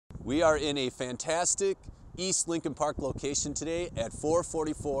We are in a fantastic East Lincoln Park location today at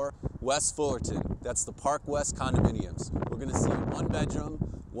 444 West Fullerton. That's the Parkwest condominiums. We're going to see a one-bedroom,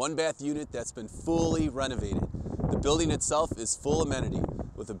 one-bath unit that's been fully renovated. The building itself is full amenity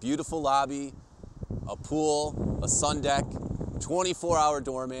with a beautiful lobby, a pool, a sun deck, 24-hour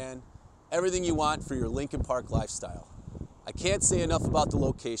doorman, everything you want for your Lincoln Park lifestyle. I can't say enough about the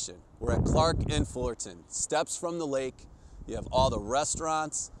location. We're at Clark and Fullerton, steps from the lake. You have all the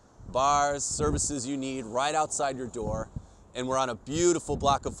restaurants, bars, services you need right outside your door. And we're on a beautiful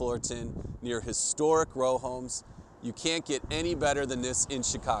block of Fullerton near historic row homes. You can't get any better than this in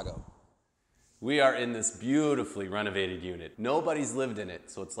Chicago. We are in this beautifully renovated unit. Nobody's lived in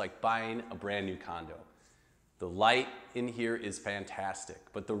it, so it's like buying a brand new condo. The light in here is fantastic,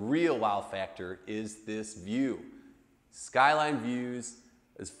 but the real wow factor is this view. Skyline views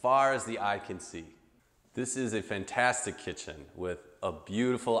as far as the eye can see. This is a fantastic kitchen with a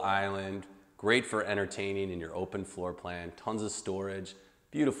beautiful island, great for entertaining in your open floor plan, tons of storage,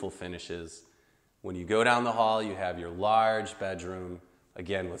 beautiful finishes. When you go down the hall, you have your large bedroom,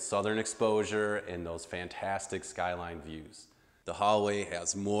 again with southern exposure and those fantastic skyline views. The hallway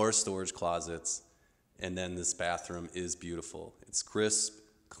has more storage closets, and then this bathroom is beautiful. It's crisp,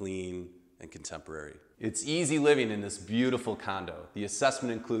 clean, and contemporary. It's easy living in this beautiful condo. The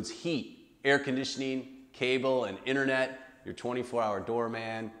assessment includes heat, air conditioning, cable, and internet, your 24-hour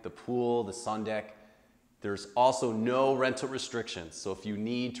doorman, the pool, the sun deck. There's also no rental restrictions, so if you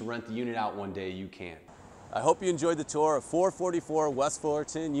need to rent the unit out one day, you can. I hope you enjoyed the tour of 444 West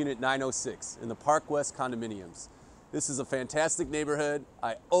Fullerton, Unit 906 in the Parkwest condominiums. This is a fantastic neighborhood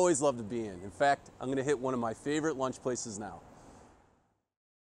I always love to be in. In fact, I'm going to hit one of my favorite lunch places now.